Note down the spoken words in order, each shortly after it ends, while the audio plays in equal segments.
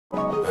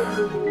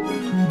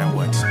Now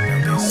what?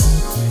 Now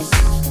this.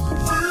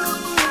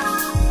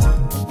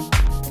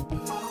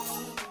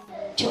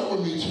 Turn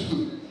with me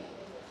to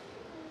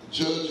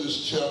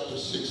Judges chapter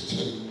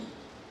 16.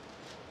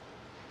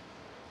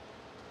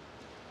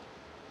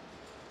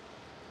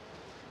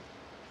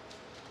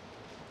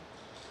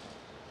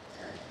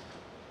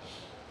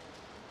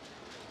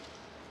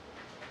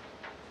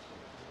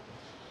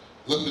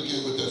 Let's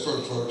begin with that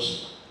first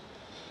verse.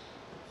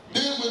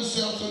 Then went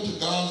Samson to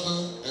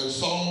Gaza, and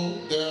saw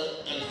there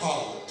an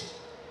harlot,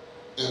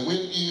 and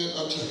went in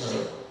unto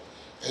her.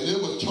 And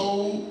it was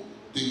told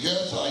the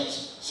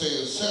Gazites,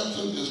 saying,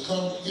 Samson is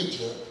come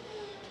hither.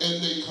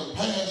 And they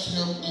compassed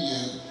him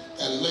in,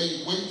 and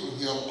laid wait for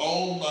him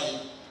all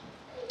night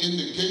in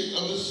the gate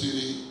of the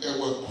city, and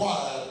were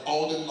quiet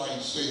all the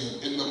night,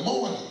 saying, in the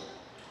morning,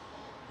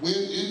 when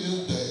it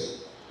is day,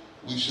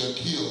 we shall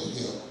kill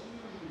him.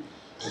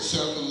 And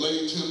Samson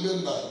lay till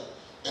midnight,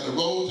 and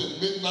arose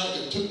at midnight,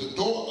 and took the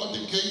door of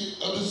the gate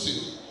of the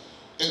city,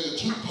 and the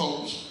two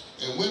posts,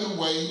 and went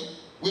away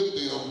with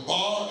them,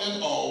 bar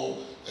and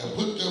all, and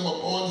put them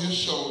upon his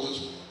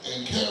shoulders,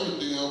 and carried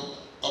them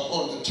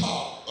upon the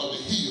top of the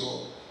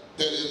hill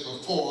that is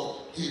before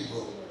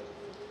Hebron.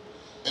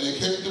 And it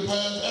came to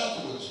pass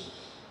afterwards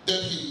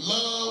that he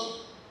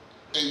loved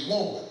a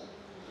woman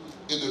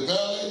in the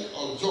valley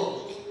of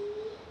Jordan,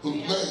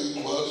 whose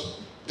name was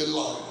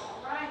Delilah.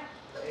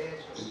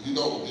 If you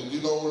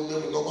don't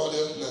remember nobody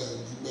else's name,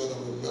 you better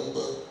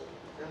remember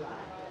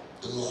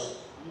Delilah.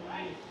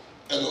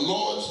 And the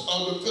lords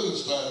of the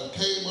Philistines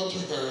came unto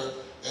her,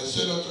 and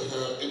said unto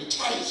her,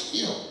 entice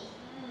him,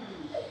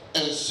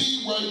 and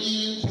see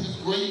wherein his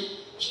great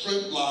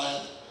strength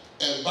lieth,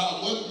 and by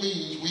what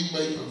means we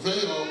may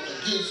prevail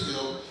against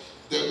him,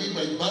 that we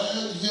may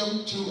bind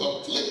him to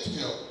afflict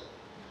him.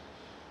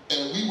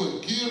 And we will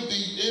give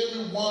thee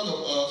every one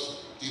of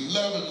us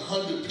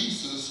 1,100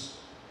 pieces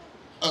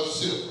of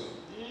silver.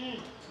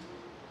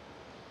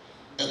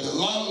 And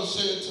Delilah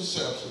said to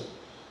Samson,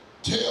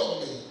 tell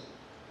me,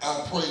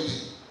 I pray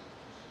thee,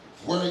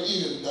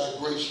 wherein thy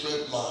great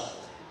strength lieth,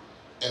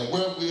 and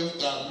wherewith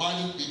thou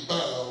mightest be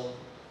bound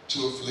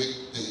to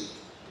afflict thee.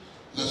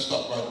 Let's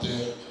stop right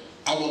there.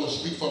 I want to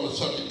speak from the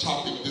subject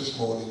topic this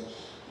morning,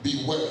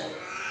 beware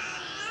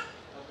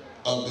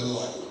of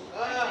Delilah.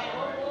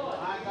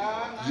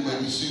 You may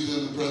be seated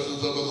in the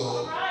presence of the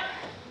Lord.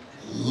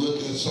 Look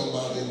at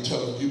somebody and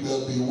tell them, you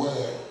better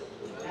beware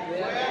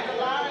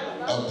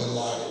of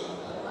Delilah.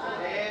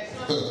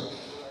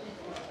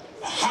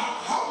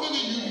 How many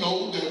of you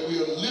know that we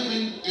are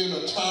living in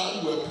a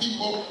time where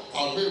people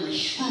are very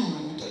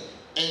shrewd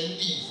and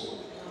evil?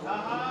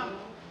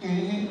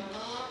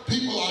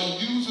 People are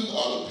using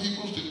other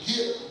people to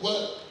get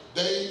what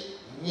they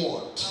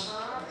want.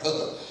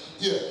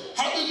 Yeah.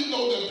 How many of you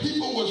know that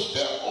people will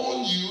step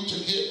on you to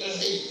get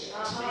ahead?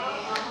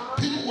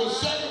 People will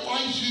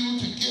sacrifice you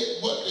to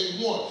get what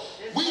they want.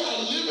 We are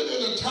living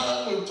in a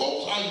time when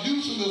folks are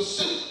using the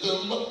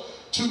system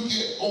to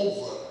get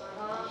over.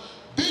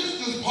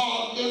 Business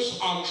partners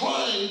are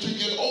trying to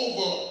get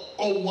over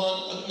on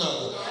one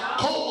another.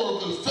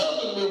 Co-workers,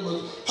 family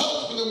members,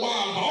 husband and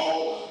wives,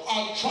 all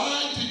are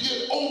trying to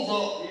get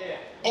over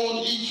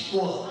on each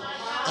one.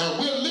 And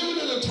we're living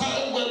in a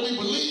time where we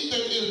believe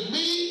that it's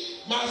me,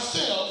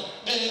 myself,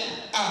 and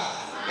I.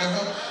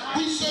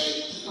 We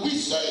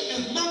say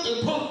it's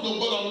nothing personal,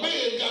 but a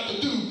man got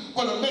to do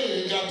what a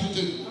man got to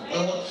do.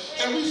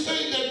 And we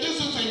say that this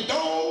is a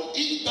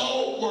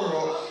dog-eat-dog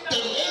world,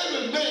 that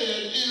every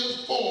man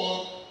is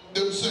for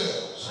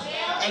themselves.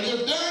 And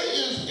if there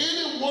is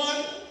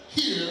anyone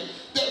here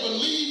that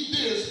believes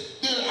this,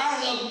 then I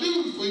have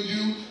news for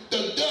you.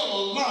 The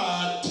devil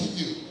lied to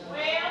you.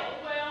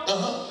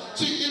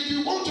 See, if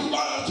you want to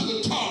rise to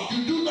the top,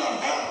 you do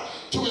not have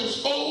to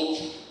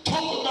expose,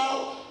 talk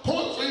about,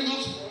 point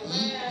fingers,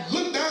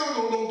 look down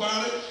on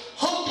nobody,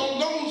 hump your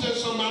nose at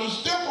somebody,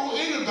 step on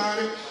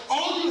anybody.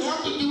 All you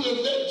have to do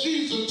is let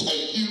Jesus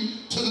take you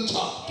to the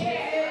top.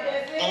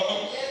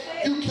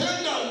 You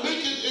cannot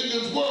make it in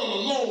this world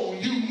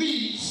alone. You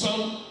need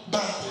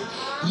somebody.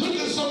 Look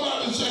at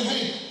somebody and say,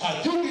 hey,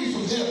 you need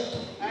some help.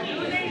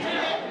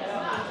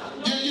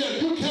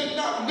 You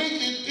cannot make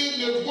it in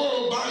this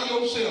world by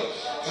yourself.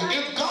 And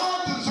if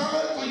God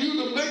designed for you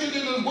to make it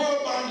in this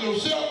world by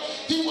yourself,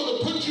 he would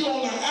have put you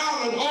on an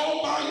island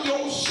all by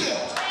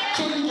yourself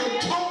so you can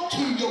talk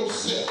to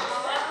yourself.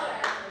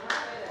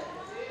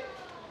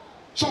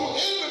 So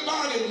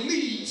everybody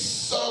needs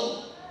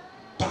somebody.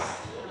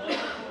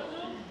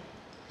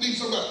 Needs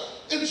somebody.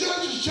 In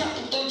Judges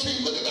chapter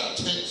 13, look at that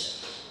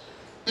text.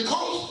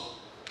 Because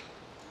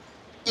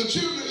the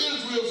children of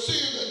Israel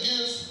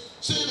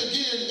sinned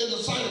again in the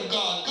sight of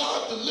God,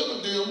 God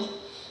delivered them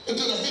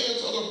into the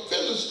hands of the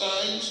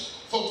Philistines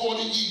for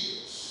 40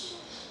 years.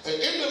 And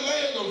in the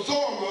land of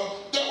Zorah,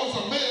 there was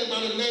a man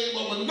by the name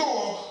of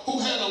Manoah who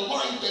had a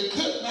wife that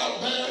could not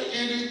bear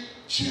any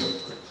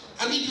children.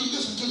 I need you to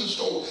listen to the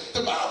story.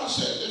 The Bible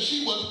said that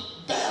she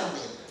was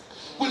barren,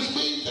 which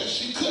means that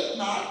she could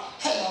not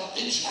have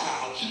a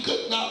child. She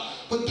could not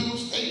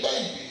produce a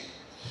baby.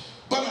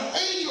 But an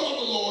angel of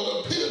the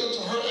Lord appeared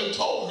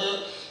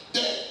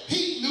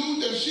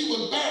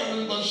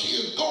because she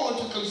is going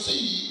to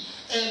conceive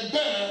and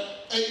bear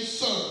a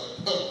son.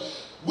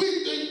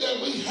 We think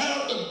that we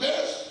have the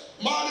best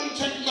modern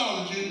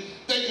technology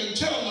that can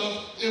tell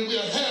us if we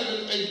are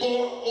having a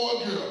boy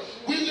or a girl.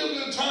 We live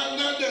in a time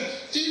now that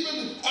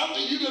even after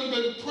you've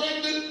been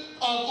pregnant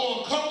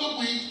for a couple of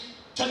weeks,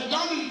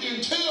 technology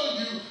can tell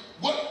you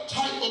what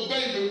type of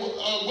baby,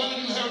 whether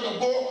you have a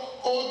boy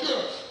or a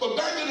girl. But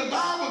back in the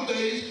Bible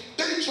days,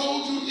 they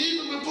told you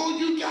even before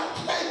you got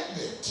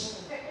pregnant.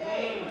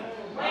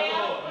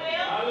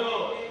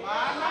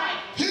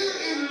 Here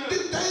in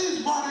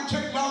today's modern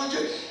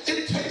technology,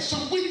 it takes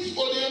some weeks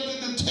for them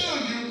to tell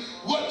you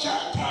what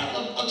type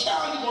of a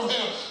child you're going to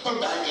have.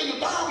 But back in the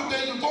Bible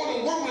days, before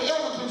the woman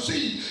ever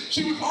conceived,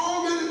 she was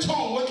already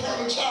told what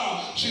kind of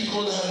child she's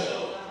going to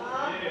have.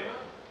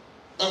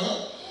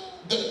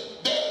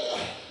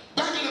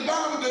 Back in the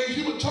Bible days,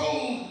 you were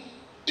told,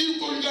 even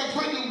before you got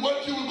pregnant,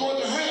 what you were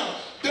going to have.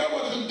 There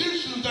were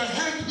conditions that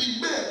had to be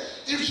met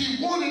if she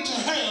wanted to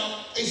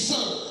have a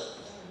son.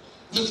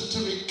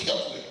 Listen to me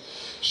carefully.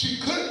 She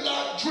could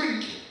not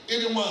drink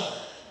any wine.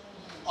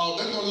 Oh,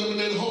 that's going to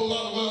eliminate a whole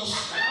lot of us.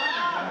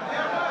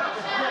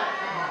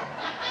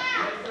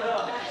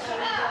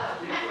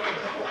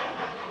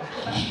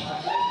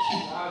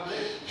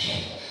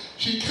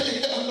 She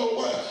can't have no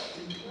wine.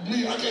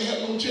 Me, I can't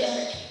have no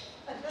Jack.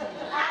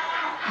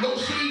 No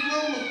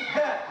cinnamon.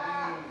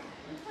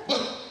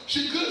 But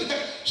she couldn't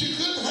have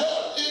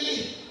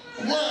any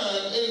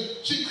wine, and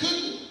she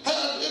couldn't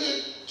have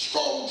any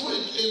strong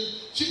drink, and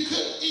she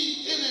couldn't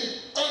eat any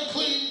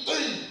unclean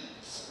things.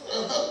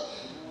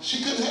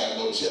 She couldn't have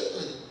no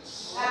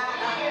chitlins. Yeah.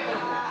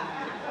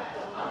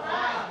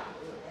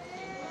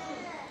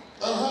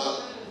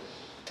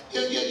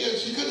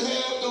 She couldn't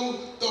have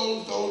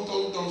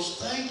those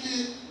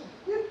stinking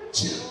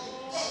chitlins.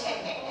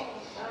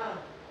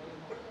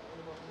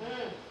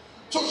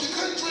 So she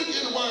couldn't drink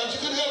any wine. She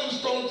couldn't have any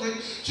strong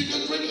drink. She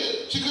couldn't drink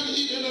it. She couldn't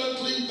eat any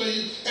unclean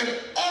thing. And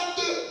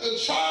after the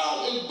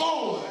child is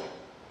born,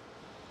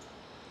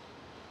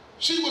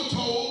 she was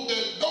told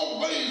that no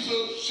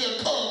razor shall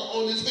come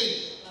on his head,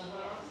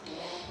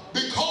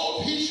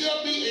 because he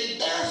shall be a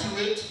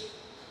Nazarite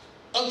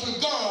unto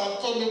God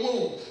from the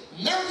womb.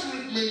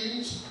 Nazarite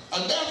means, a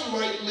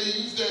Nazarite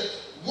means that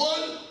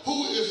one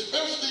who is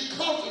specially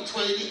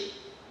consecrated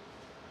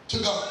to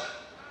God.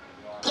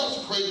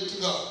 Consecrated to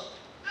God.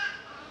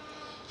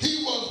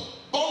 He was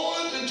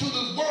born into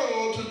this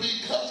world to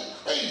be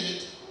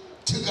consecrated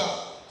to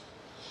God.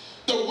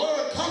 The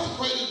word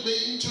consecrated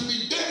means to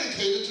be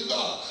dedicated to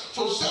God.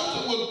 So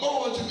Samson was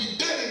born to be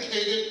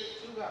dedicated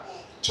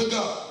to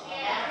God.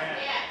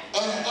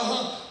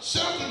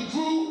 Samson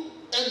grew,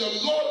 and the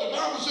Lord, the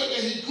Bible said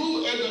that he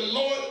grew and the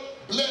Lord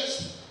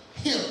blessed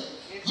him.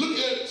 Look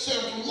at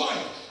Samson's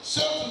life.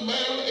 Samson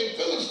married a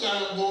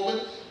Philistine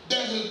woman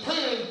that his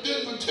parents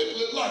didn't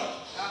particularly like.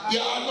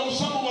 Yeah, I know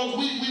some of us,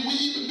 we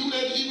even do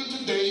that even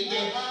today,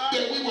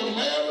 that we were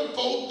married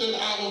folk that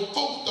our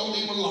folks don't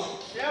even like.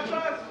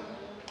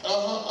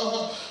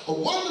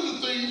 One of the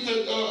things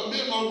that me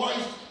and my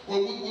wife,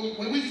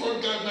 when we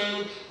first got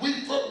married,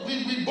 we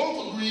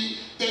both agreed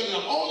that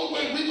the only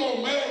way we're going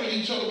to marry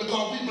each other,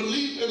 because we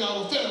believe in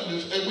our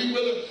families, and we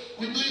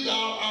believe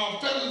our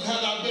families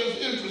had our best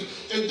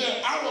interests, is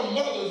that our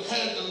mothers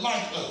had to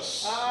like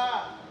us.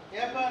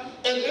 And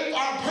if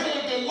our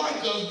parents didn't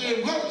like us,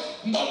 then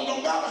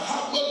no matter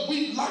how much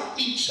we liked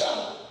each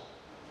other,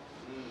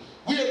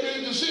 we have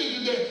made a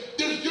decision that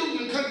this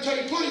union couldn't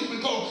take place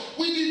because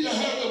we need to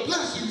have the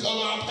blessings of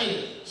our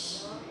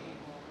parents.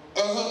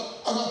 Now,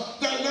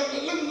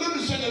 let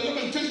me say that, let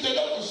me fix that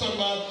up for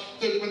somebody,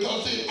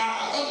 because see,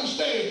 I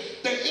understand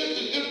that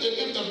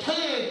if the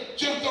parent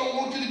just don't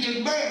want you to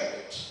get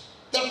married,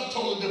 that's a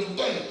totally different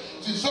thing.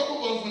 See, some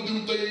of us would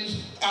do things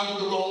out of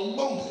the wrong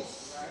motive.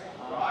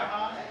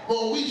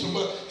 Wrong reason,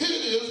 but here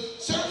it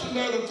is. Samson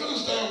married a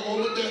Philistine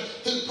woman that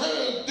his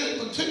parents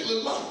didn't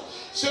particularly like.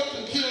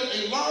 Samson killed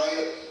a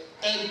lion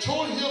and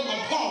tore him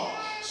apart.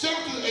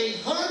 Samson ate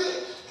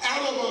honey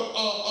out of a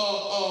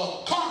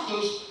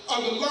carcass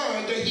of the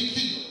lion that he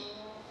killed.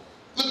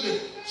 Look at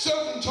it.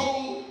 Samson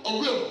told a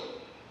riddle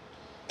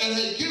and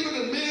had given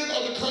the men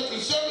of the country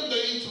 7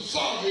 days to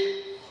solve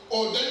it,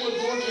 or they were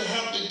going to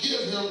have to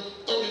give him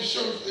 30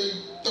 shirts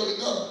and 30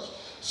 guns.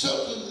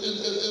 Samson,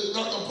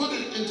 like I put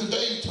it in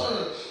today's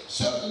term,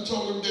 Samson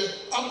told him that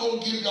I'm going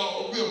to give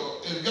y'all a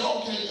riddle. And if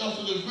y'all can't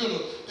answer this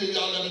riddle, then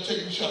y'all got to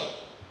take me shopping.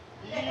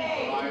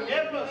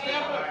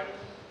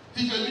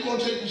 He said, you're going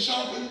to take me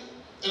shopping,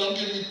 and I'm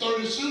giving you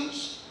 30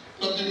 suits,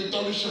 and I'm giving you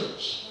 30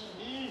 shirts.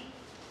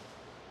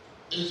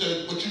 He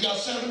said, but you got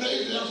 7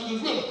 days to answer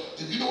this riddle.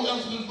 If you don't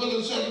answer this riddle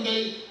in 7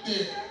 days,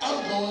 then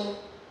I'm going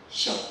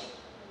shopping.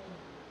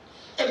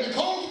 And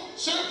because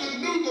Samson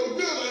knew the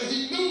riddle,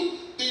 he knew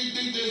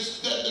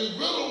that the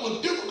riddle was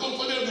difficult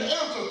for them to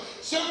answer.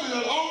 Samson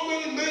had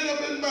already made up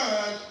his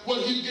mind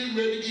what he's getting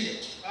ready to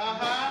get.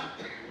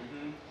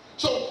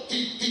 So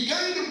he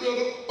gave the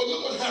riddle, but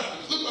look what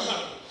happens. Look what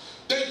happens.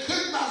 They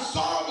could not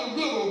solve the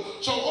riddle.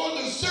 So on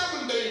the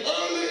 7th day,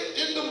 early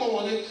in the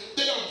morning,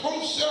 they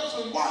approached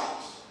Samson's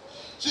wife.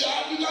 See,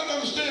 you got to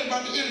understand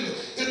about the enemy.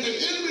 If the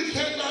enemy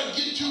cannot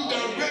get you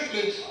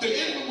directly, the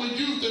enemy will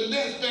use the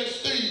next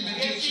best thing to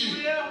get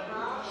you.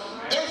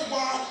 That's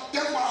why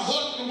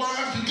husband and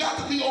wives, you got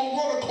to be on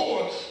one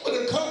accord when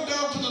it comes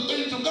down to the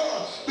things of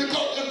God.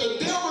 Because if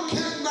the devil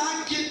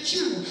cannot get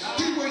you,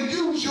 he will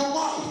use your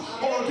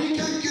wife. Or if he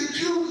can't get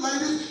you,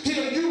 ladies,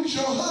 he'll use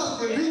your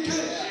husband. If he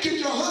can't get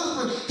your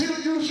husband, he'll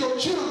use your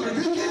children.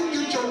 If he can't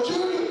get your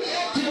children,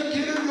 he'll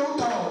get in your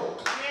dog.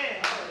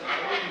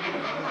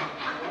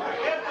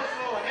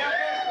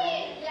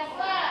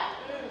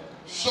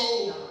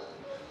 So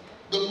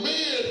the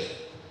men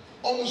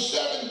on the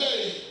 7th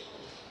day,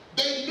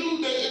 they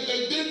knew that if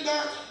they did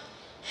not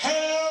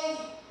have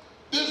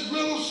this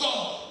riddle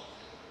solved,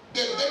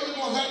 that they were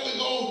going to have to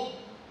go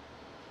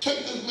take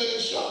this man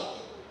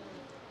shopping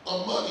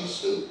on money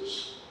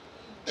suits.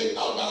 They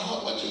thought about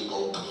how much it's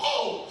going to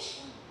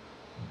cost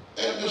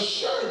and the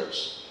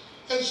shirts.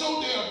 And so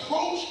they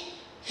approached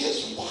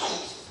his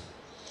wife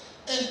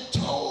and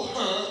told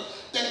her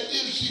that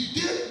if she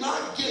did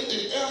not get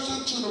the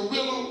answer to the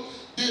riddle,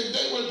 then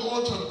they were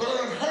going to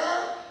burn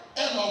her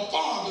and her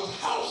father's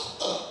house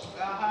up.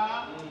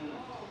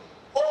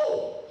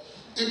 Oh,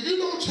 if you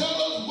don't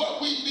tell us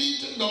what we need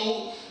to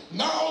know,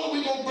 not only are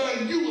we going to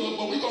burn you up,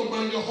 but we're going to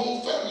burn your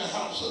whole family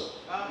house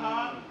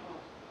up.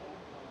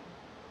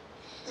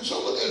 And so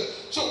look at it.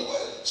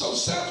 So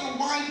Samson's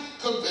wife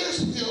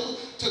convinced him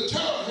to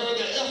tell her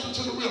the answer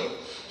to the riddle.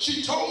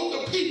 She told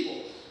the people,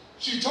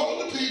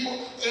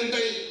 and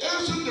they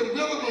answered the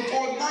riddle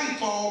before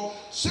nightfall.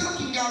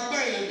 Samson got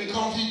mad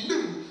because he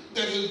knew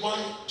that his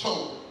wife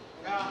told him.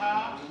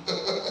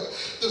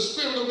 The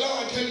Spirit of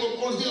God came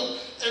upon him,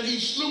 and he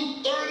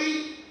slew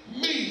 30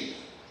 men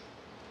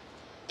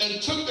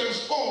and took their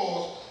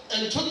spoils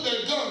and took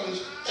their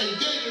garments and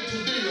gave it to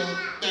them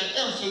that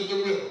answered the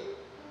riddle.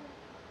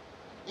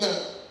 Now,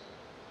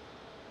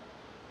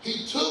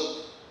 he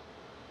took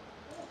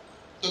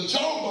the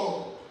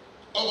jawbone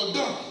of a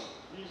donkey.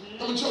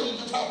 Let me show you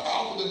just how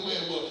powerful this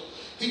man was.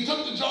 He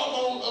took the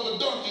jawbone of a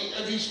donkey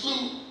and he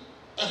slew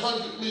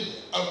 100 men,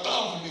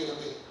 1,000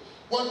 men,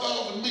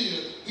 1,000 men.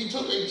 He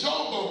took a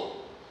jawbone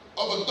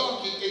of a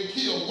donkey and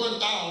killed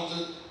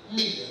 1,000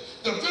 men.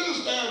 The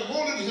Philistines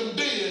wanted him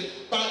dead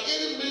by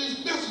any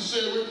means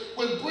necessary,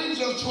 which brings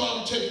us to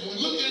our text. When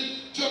we look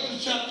at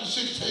Judges chapter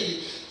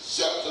 16,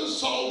 Samson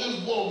saw this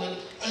woman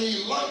and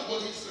he liked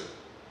what he said.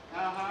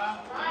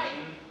 Right.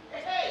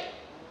 Hey.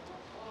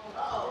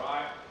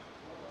 Right.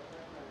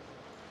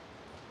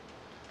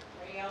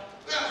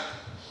 Now,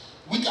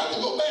 we got to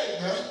go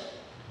back now.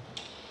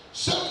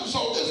 Samson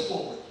saw this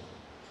woman.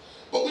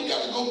 But we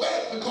got to go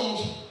back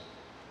because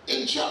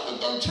in chapter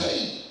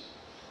 13,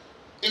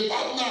 if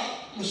I'm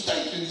not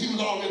mistaken, he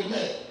was already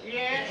married.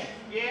 Yes.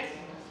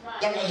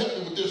 Y'all got to help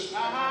me with this.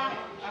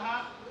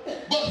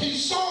 But he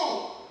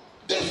saw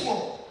this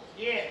woman.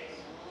 Yes.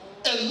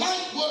 And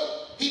liked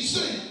what he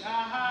seen.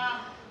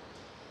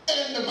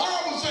 And the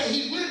Bible said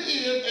he went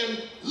in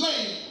and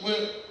laid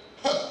with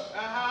her.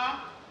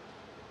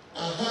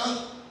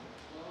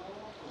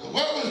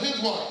 Where was his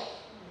wife?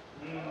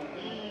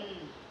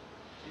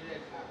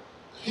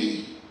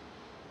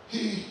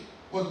 He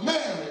was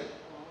married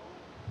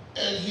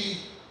and he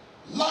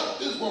liked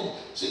this woman.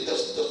 See,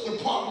 this is the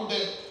problem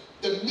that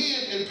the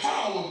men in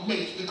power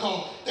makes,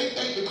 because they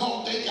think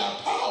because they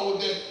got power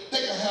that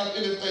they can have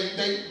anything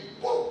they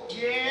want.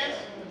 Yes,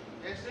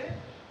 that's it.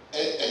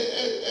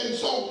 And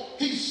so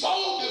he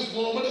saw this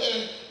woman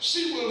and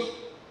she was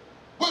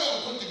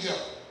well put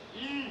together.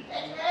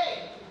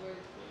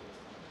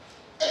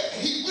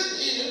 And he went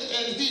in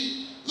and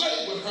he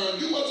laid with her.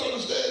 You must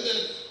understand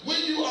that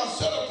when you are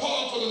set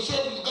apart for the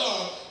service of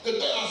God, that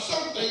there are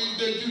some things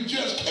that you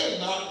just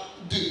cannot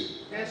do.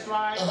 That's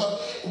right.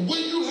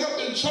 When you have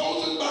been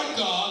chosen by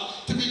God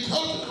to be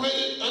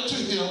consecrated unto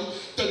him,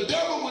 the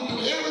devil will do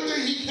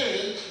everything he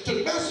can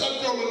to mess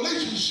up your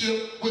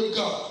relationship with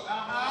God.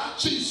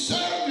 See,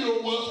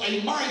 Samuel was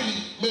a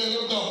mighty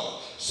man of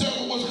God.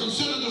 Samuel was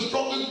considered the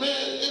strongest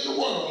man in the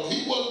world.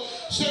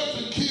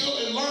 Samson killed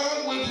a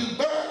lion with his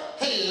bare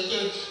hands,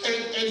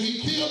 and he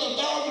killed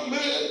 1,000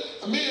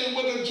 men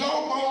with a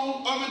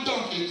jawbone of a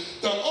donkey.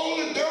 The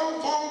only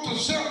downfall to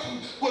Samson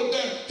was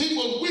that he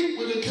was weak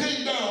when it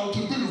came down to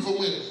beautiful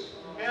women.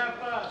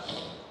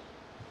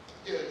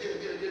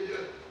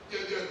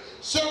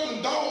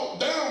 Samson's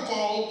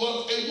downfall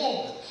was a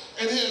woman,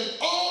 and has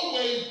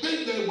always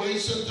been that way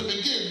since the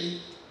beginning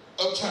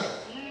of time.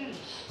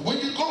 When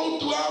you go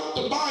throughout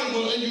the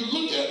Bible and you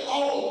look at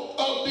all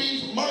of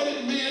these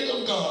mighty men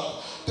of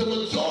God, the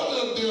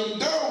majority of them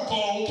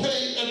downfall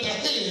came at the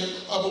hand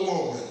of a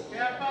woman.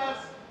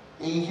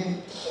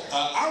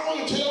 I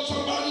want to tell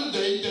somebody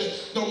today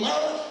that no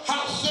matter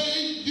how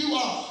saved you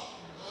are,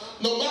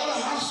 no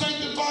matter how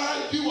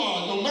sanctified you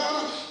are, no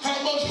matter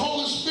how much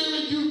Holy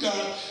Spirit you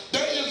got,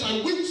 there is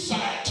a weak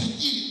side to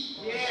you.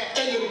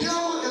 And the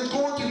devil is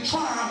going to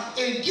try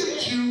and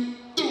get you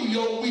through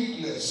your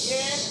weakness.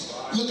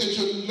 Look at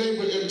your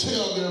neighbor and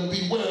tell them,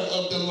 beware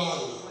of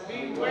Delilah.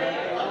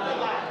 Beware of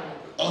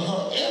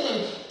Delilah.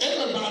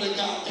 Everybody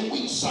got a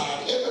weak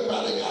side.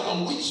 Everybody got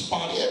a weak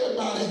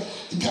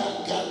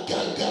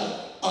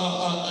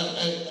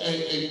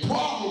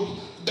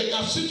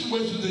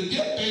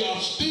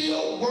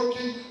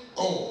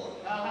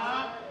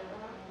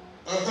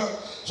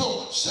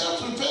So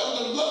Samson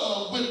fell in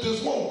love with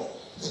this woman.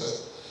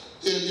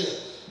 Yeah.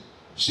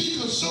 She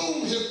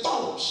consumed his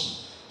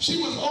thoughts.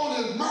 She was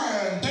on his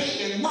mind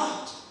day and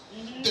night.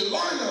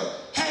 Delilah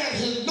had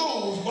his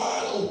nose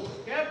wide open.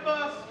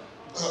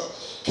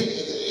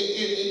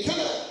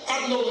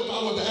 I know if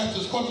I were to ask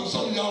this question,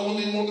 some of y'all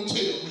wouldn't even want to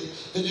tell me.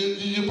 And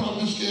you're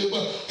probably scared,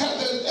 but have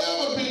there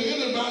ever been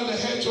anybody that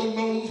had your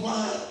nose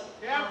wide?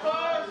 Have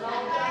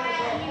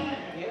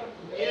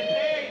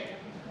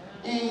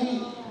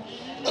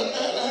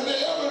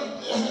there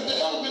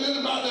ever been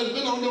anybody that's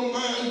been on your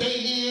mind day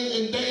in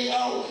and day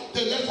out,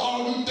 that that's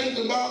all you think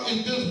about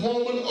is this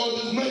woman or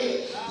this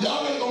man?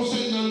 Y'all ain't gonna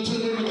say nothing to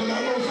me, because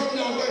I know some of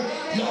y'all think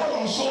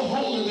y'all are so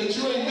holy that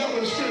you ain't never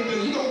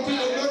experienced. You don't feel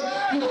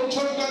nothing, you don't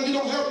touch nothing, you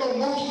don't have no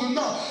emotions or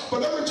nothing.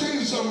 But let me tell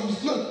you something.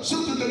 Look,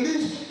 Sister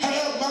Denise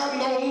had my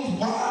nose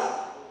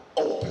wide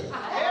open.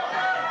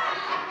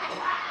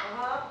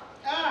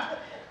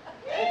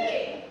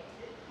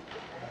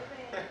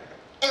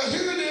 And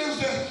here it is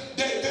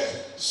that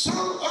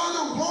some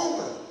other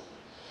woman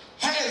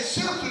had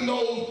Samson's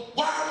nose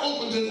wide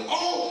open, and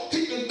all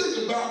he can think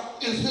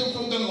about is him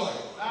from Delilah.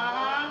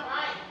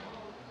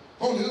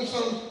 On him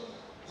some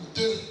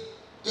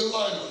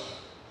Delilah.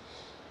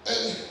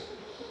 And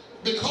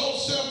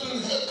because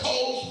Samson had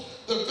caused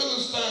the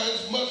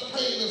Philistines much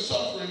pain and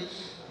suffering,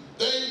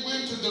 they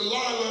went to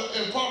Delilah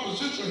and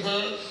propositioned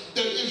her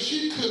that if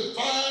she could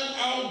find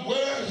out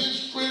where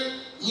his strength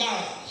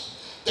lies,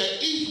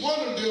 that each one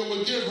of them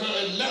would give her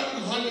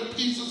 1,100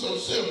 pieces of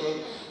silver,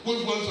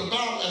 which was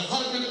about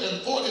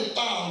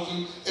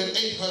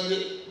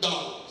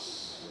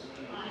 $140,800.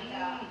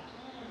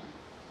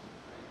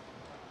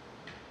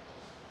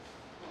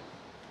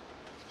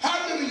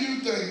 How many of you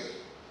think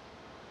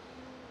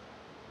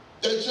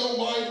that your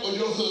wife or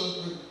your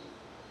husband,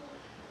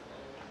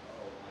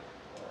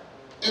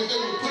 if they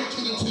were put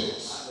to the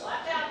test,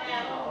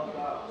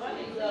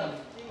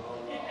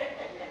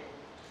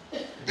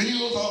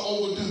 bills are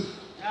overdue,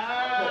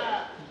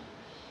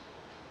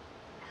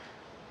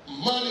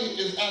 money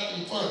is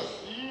acting funny,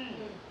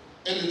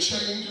 and the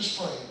change is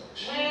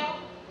strange,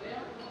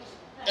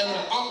 and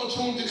an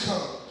opportunity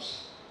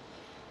comes,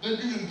 then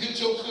you can get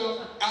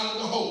yourself out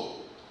of the hole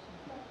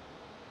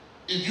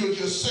if you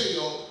just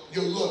sell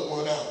your loved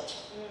one out.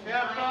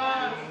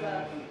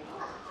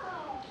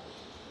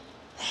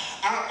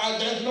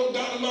 There's no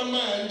doubt in my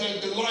mind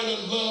that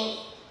Delilah loved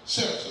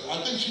Samson.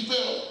 I think she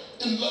fell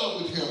in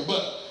love with him.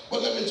 But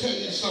let me tell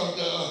you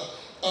something.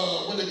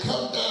 When it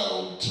comes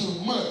down to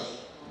money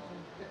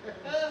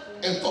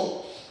and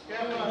folks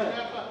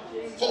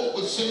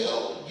would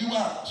sell you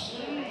out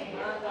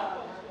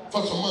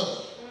for some money.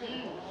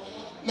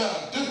 Now,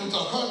 this was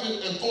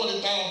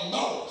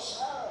 $140,000.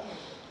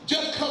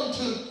 Just come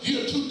to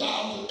year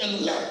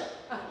 2011.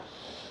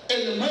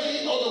 And the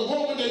man or the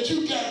woman that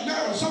you got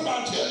now,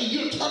 somebody tell you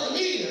you're coming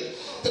in,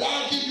 that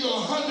I'll give you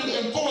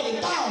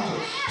 $140,000.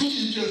 He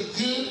is just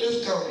good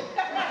as gold.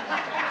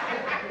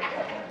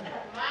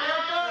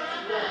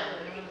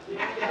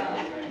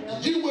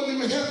 You wouldn't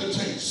even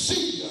hesitate.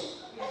 See ya.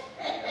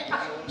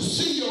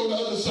 See you on the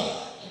other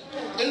side.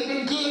 It's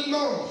been good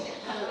knowing.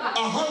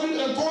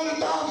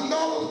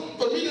 $140,000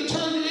 for me to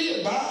turn you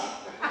in, bye.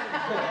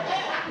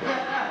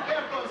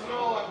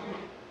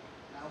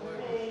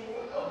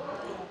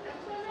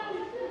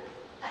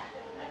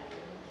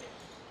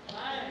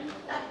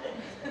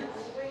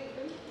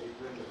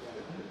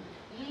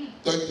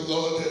 Thank the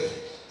Lord that I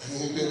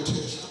ain't been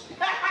tested.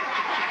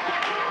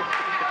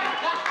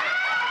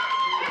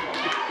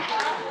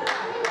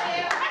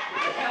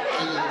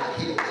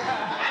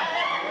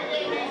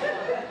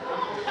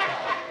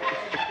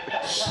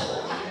 So,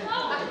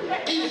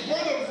 each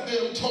one of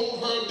them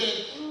told her that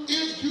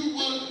if you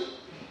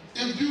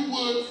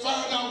would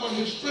find out where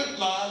his strength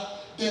lies,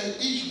 then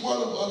each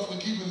one of us would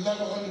give you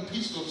 1,100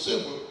 pieces of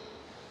silver,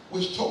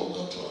 which totaled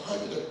up to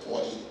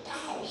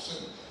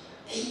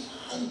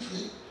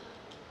 $140,800.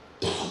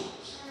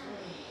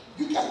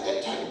 You got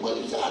that type of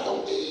money, you say, I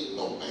don't need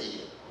no man.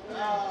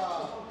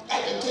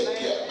 I can take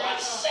care of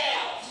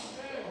myself.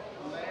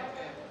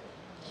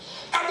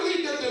 I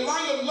believe that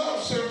Delilah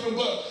loves Samson,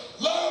 but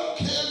love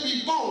can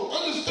be bought.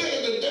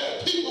 Understand that there are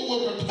people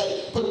who will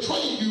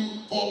betray you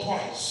for a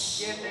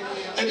price.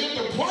 And if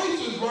the price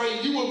is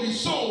right, you will be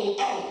sold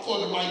out for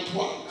the right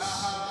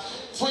price.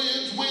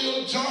 Friends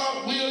will,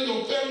 job will,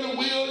 your family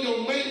will,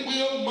 your mate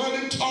will,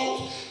 money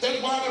talks.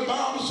 That's why the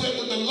Bible said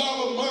that the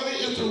love of money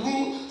is the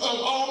root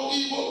of all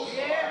evil.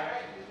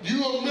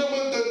 You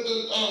remember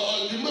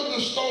the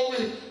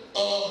story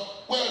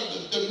where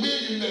the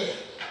millionaire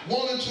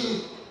wanted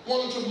to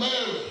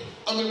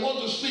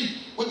sleep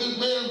with this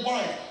man's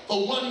wife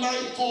for one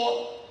night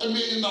for $1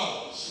 million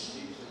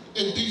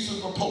in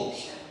decent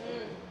proposal.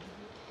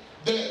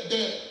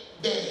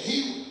 That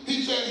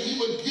he said he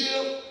would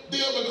give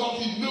them because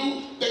he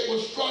knew they were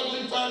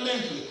struggling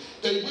financially.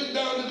 They went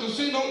down to the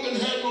casino,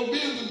 didn't have no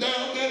business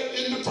down there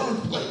in the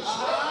first place.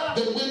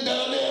 They went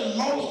down there and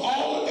lost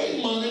all of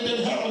their money,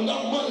 didn't have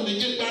enough money to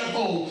get back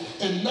home.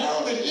 And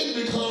now the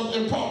enemy comes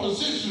in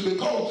proposition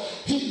because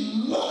he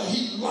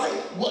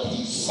liked what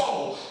he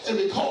saw. And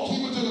because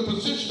he was in a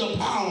position of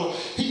power,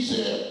 he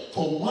said,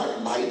 for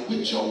one night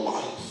with your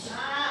wife,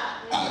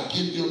 I'll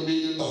give you $1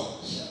 million.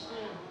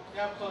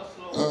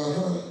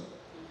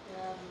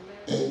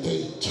 And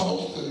they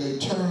tossed and they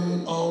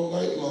turned all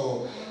night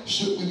long.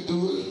 Should we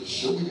do it?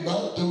 Should we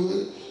not do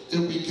it? If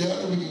we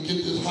gather, we can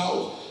get this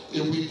house.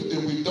 If we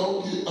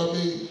don't get,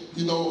 everything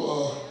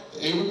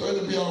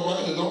will be all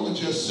right. It's only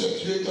just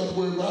sex. You ain't got to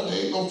worry about it.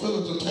 There ain't no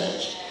feelings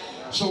attached.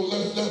 So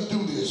let's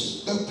do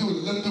this. Let's do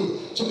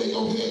it. So they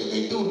go ahead and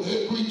they do it.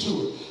 They agree to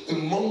it. And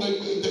the moment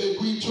they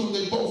agreed to it,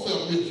 they both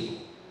felt miserable.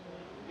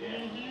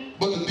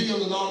 But the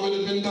deal had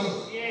already been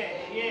done.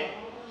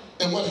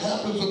 And what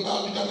happens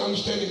about, you got to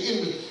understand the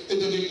enemy, is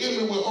that the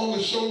enemy will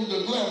only show you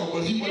the glamour,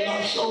 but he will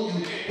not show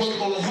you what's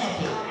going to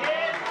happen.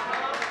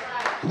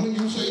 When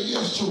you say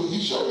yes to it,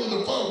 he shows you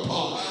the fun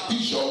part. He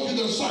shows you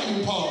the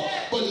exciting part.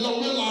 But you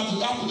don't realize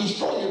it's after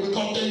destroying it,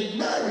 because their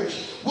marriage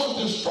was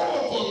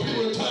destroyed for a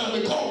period of time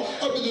because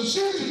of the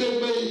decision they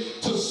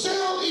made to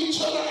sell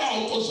each other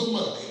out for some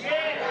money.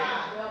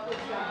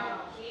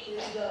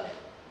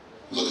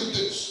 Look at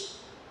this.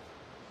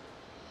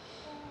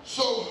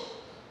 So,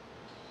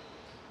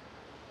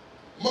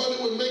 money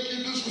will make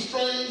you do some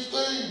strange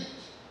things.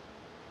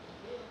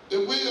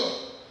 It will.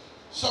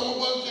 Some of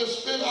us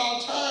just spend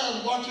our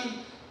time watching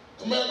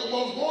America's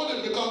Most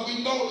Wanted because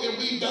we know if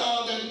we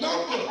dial that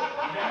number.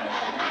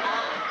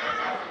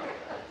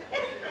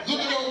 Look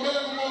at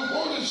America's Most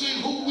Wanted,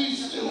 see who we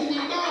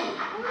know.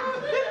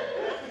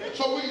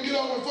 So we can get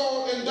on the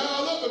phone and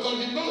dial up, because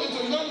you know it's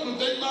a number,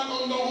 they're not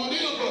going to know who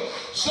it is. But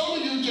some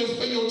of you just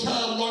spend your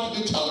time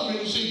watching the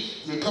television. See,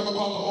 you come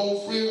across an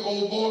old friend,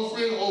 old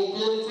boyfriend, old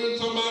girlfriend,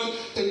 somebody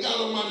that got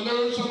on my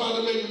nerves, somebody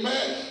that made me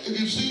mad. If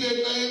you see their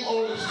name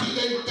or see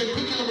they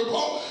picture them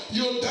report,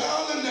 you're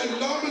dialing that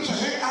number and say,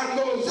 hey, I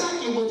know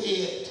exactly what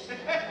he is.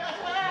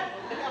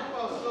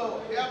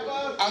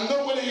 I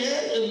know where he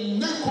is, and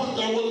next question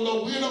I want to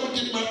know, when I'm going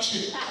to get my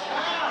check.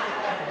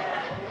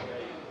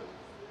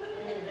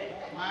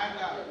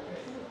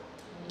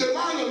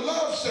 Delilah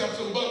loved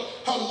Samson, but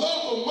her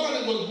love for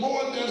money was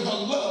more than her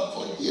love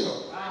for him.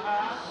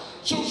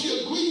 So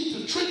she agreed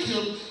to trick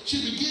him.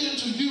 She began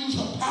to use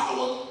her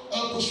power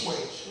of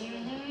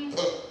persuasion.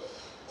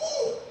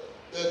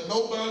 There's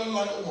nobody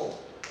like a woman.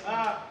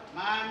 Right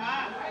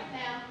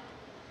now.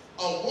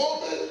 A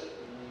woman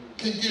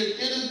can get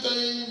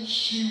anything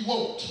she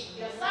wants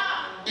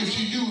if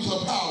she uses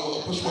her power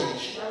of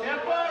persuasion.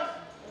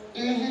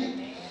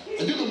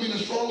 And you can be the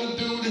strongest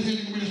dude in here,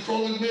 you can be the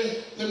strongest man.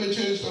 Let me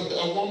tell you something.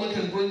 A woman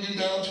can bring you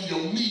down to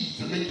your knees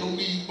and make your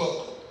knees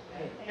buckle.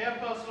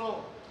 Help us,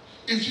 Lord.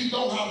 If she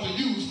don't have to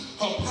use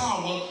her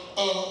power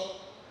of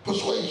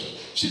persuasion.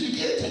 She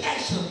began to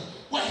ask him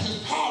where his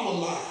power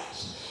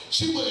lies.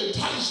 She would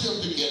entice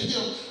him to get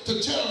him to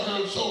tell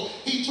her. So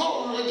he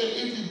told her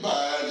that if you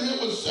bind him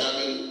with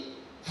 7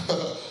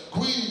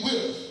 green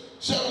whips,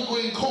 7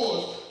 green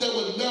cords that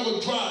would never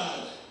dry,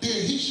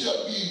 then he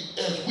shall be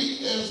as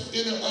weak as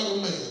any other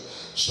man.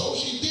 So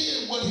she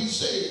did what he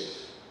said,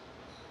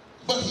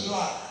 but he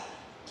lied.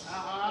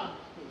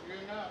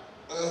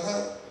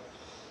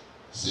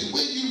 See,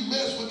 when you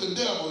mess with the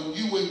devil,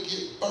 you will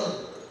get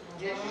burned.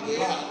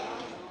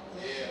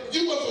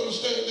 You must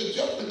understand that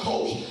just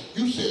because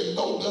you said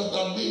no does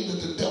not mean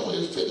that the devil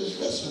is finished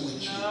messing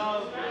with you.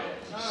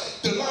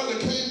 Delilah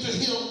came to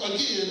him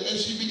again, and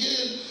she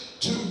began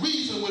to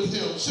reason with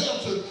him.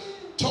 Samson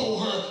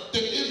told her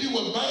that if you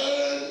would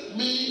bind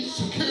me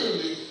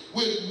securely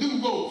with new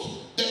ropes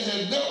that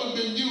had never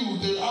been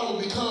used, then I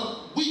would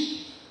become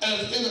weak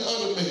as any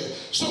other man.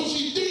 So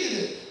she did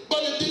it,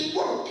 but it didn't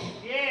work.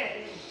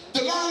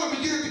 Delilah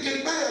began to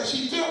get mad.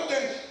 She felt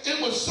that it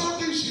was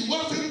something she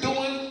wasn't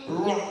doing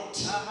right.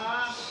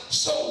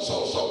 So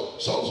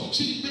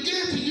she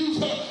began to use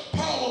her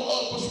power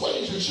of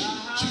persuasion. She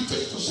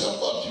fixed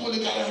herself up. She went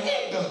and got her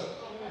hair done.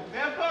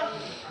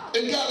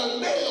 And got her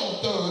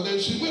nails done,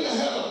 and she went and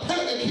had a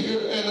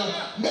pedicure and a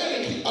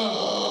manicure,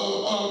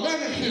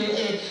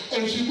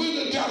 and she went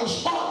and got a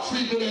spa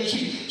treatment, and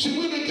she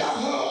went and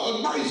got her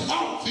a nice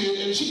outfit,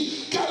 and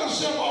she got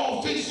herself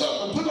all fixed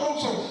up and put on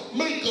some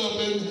makeup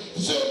and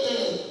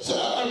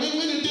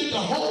went and did the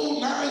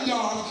whole 9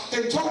 yards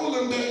and told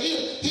him that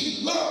if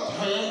he loved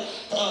her,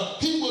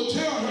 he would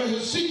tell her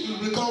his secrets,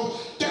 because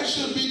there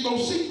should be no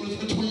secrets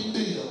between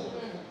them.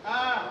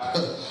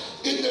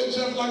 Isn't that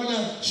just like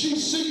that?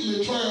 She's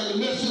secretly trying to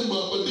mess him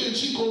up, but then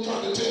she's going to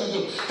try to tell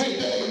him, hey,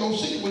 there ain't no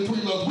secret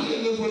between us. We're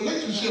in this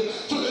relationship,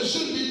 so there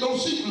should be no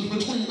secrets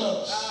between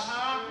us.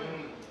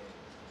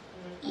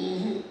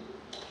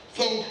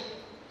 So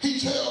he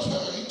tells her,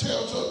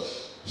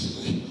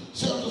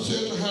 Samson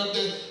said to her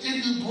that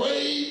if you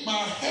braid my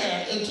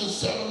hair into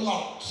 7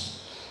 locks,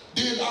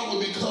 then I will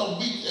become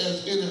weak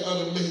as any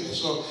other man.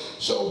 So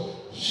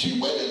she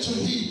waited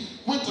until he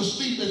went to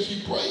sleep, and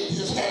she braided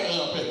his hair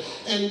up,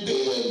 and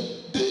then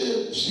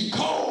she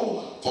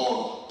called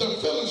for the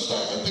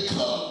Philistine to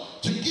come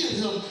to get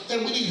him.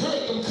 And when he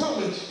heard them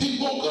coming, he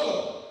woke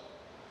up,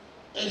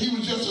 and he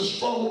was just as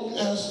strong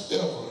as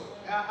ever.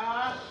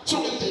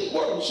 So it didn't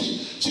work.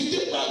 She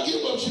did not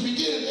give up. She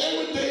began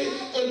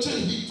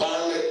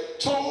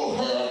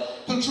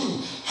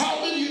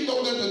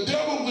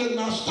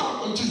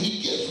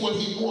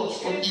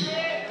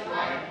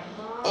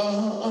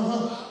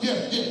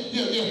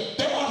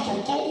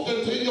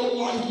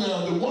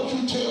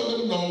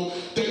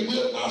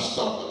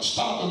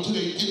stop until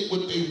they get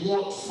what they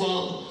want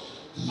from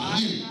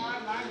you.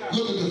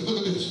 Look at this,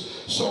 look at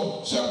this.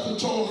 So Samson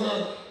told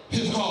her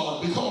his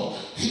heart, because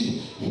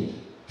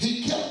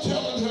he kept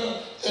telling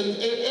her, and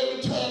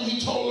every time he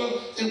told her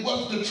it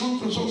wasn't the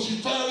truth, and so she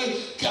finally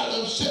got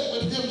upset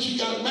with him. She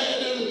got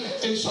mad at him,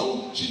 and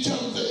so she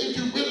tells him that if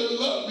you really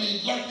love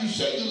me, like you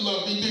say you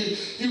love me, then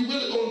you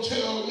really gonna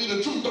tell me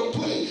the truth. Don't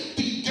play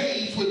these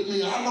games with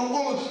me. I don't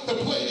want to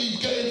play these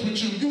games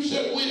with you. You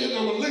said we're in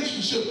a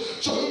relationship,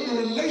 so in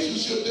the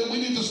relationship, then we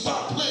need to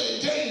stop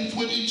playing games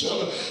with each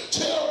other.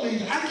 Tell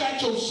me, I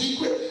got your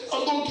secret.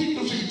 I'm gonna keep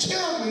your secret.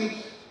 Tell me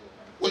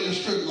where your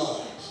strength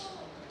lies.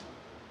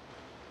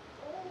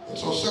 And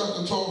so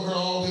Samson told her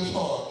all his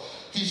heart.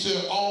 He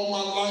said, all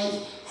my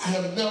life I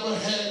have never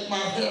had my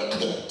hair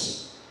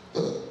cut.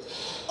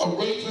 A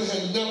razor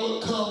had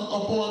never come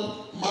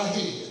upon my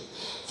head.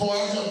 For I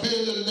have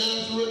been in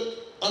Nazareth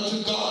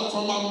unto God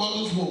from my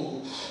mother's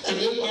womb. And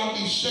if I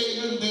be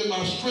shaven, then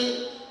my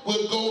strength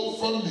will go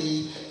from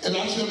me, and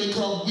I shall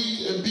become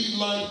weak and be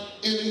like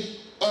any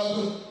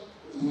other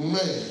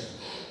man.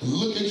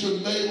 Look at your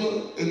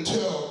neighbor and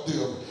tell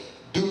them,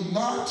 do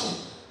not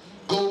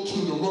go to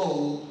the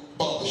wrong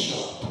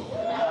barbershop.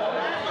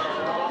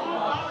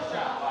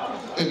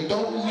 And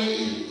don't lay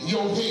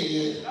your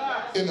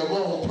head in the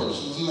wrong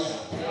person's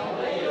lap.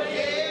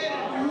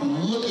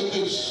 Look at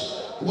this.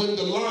 When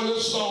Delilah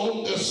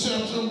saw that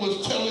Samson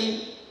was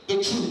telling the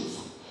truth,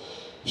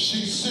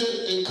 she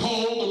sent and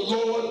called the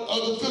Lord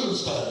of the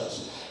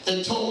Philistines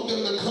and told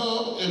them to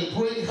come and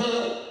bring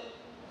her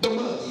the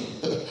money.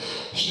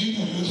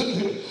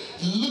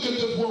 Look at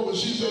this woman.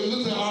 She said,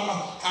 listen,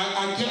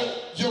 I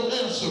got your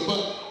answer,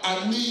 but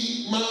I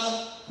need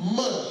my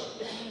money.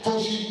 For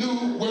she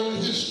knew where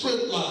his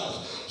strength lies.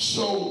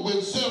 So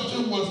when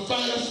Samson was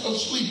fast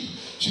asleep,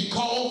 she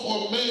called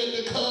for a man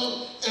to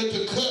come and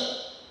to cut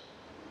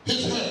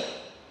his hair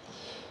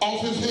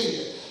off his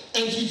head.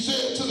 And she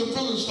said to the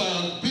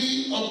Philistines,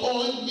 be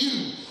upon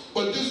you.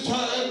 But this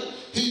time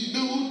he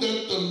knew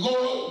that the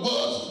Lord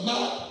was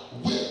not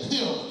with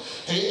him.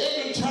 And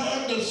every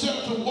time that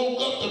Samson woke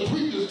up the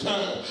previous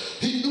time,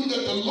 he knew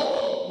that the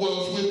Lord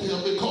was with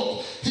him,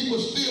 because he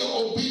was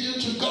still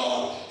obedient to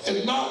God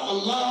and not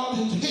allowed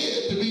his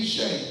head to be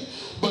shaved.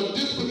 But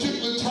this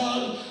particular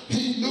time,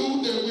 he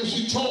knew that when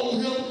she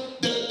told him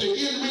that the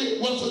enemy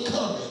was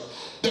a-coming,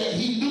 that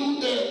he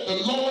knew that the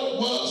Lord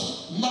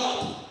was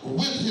not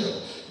with him.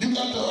 You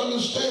got to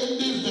understand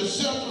this, that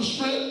Samson's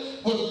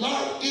strength was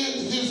not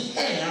in his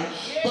hair,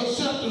 but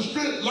Samson's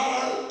strength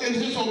lied in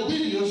his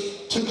obedience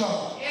to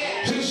God.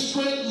 His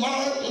strength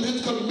lied in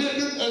his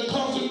commitment and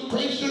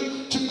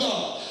consecration to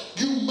God.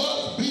 You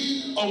must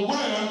be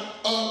aware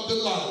of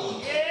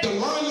Delilah.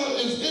 Delilah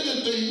is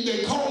anything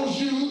that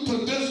causes you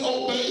to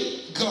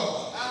disobey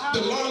God.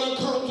 Delilah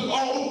comes in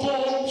all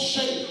forms,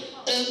 shape,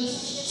 and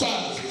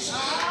sizes.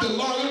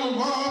 Delilah will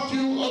rob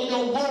you of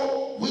your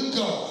walk with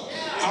God.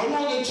 I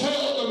want to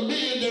tell the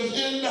men that's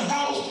in the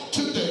house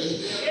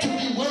today to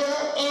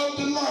beware of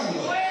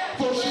Delilah,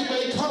 for she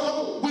may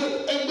come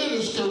with a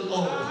miniskirt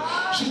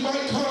on. She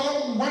might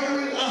come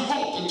wearing a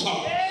halter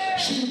top.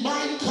 She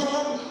might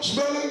come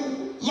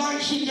smelling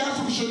like she got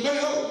from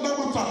Chanel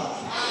No.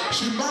 5.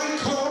 She might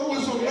come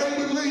with some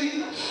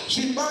Maybelline.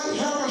 She might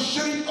have a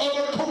shape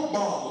of a Coke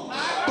bottle.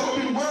 But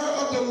beware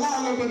of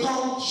Delilah,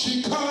 because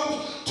she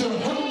comes to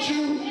hurt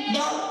you,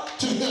 not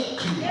to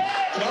help you.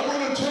 And I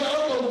want to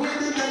tell the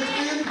women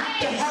that's in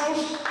the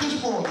house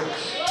this morning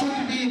to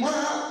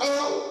beware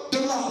of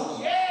Delilah.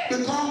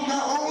 Because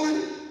not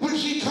only will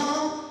she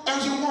come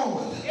as a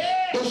woman,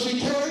 but she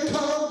can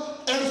come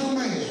as a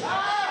man.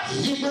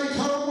 He may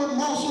come with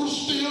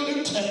muscles still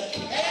intact.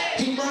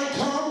 He might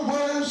come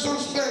wearing some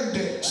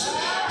spandex.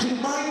 He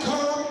might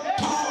come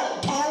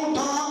tall,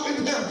 dark,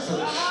 and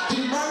handsome.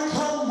 He might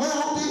come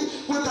wealthy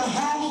with a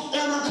house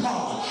and a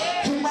car.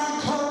 He might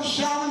come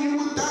showering you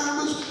with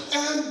diamonds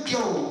and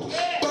gold.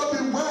 But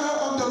beware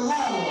of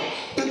Delilah,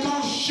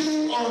 because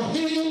she or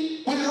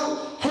he will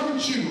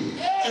hurt you.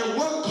 At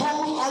what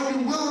cost are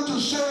you willing to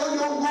share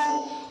your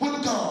walk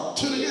with God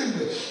to the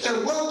enemy?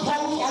 At what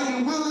cost are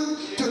you willing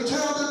to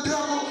tell the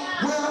devil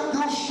where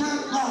your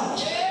strength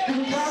lies?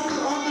 You got to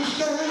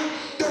understand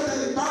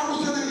that the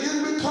Bible said the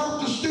enemy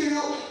comes to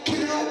steal,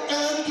 kill,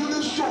 and to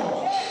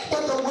destroy.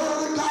 But the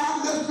word of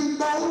God lets me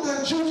know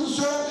that Jesus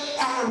said,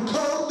 I am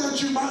come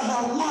that you might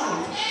have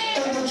life,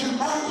 and that you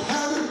might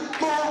have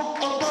it more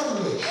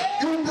abundantly.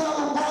 You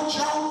better watch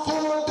out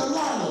for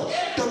Delilah.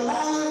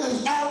 Delilah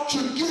is out to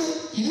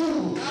get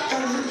you.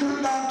 And if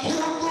you're not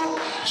careful,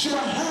 she'll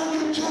have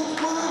you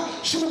just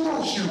where she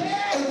wants you.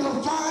 And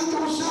you'll find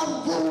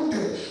yourself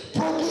wounded,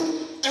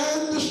 broken,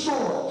 and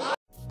destroyed.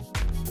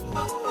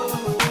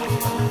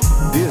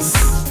 This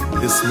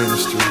is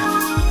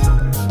ministry.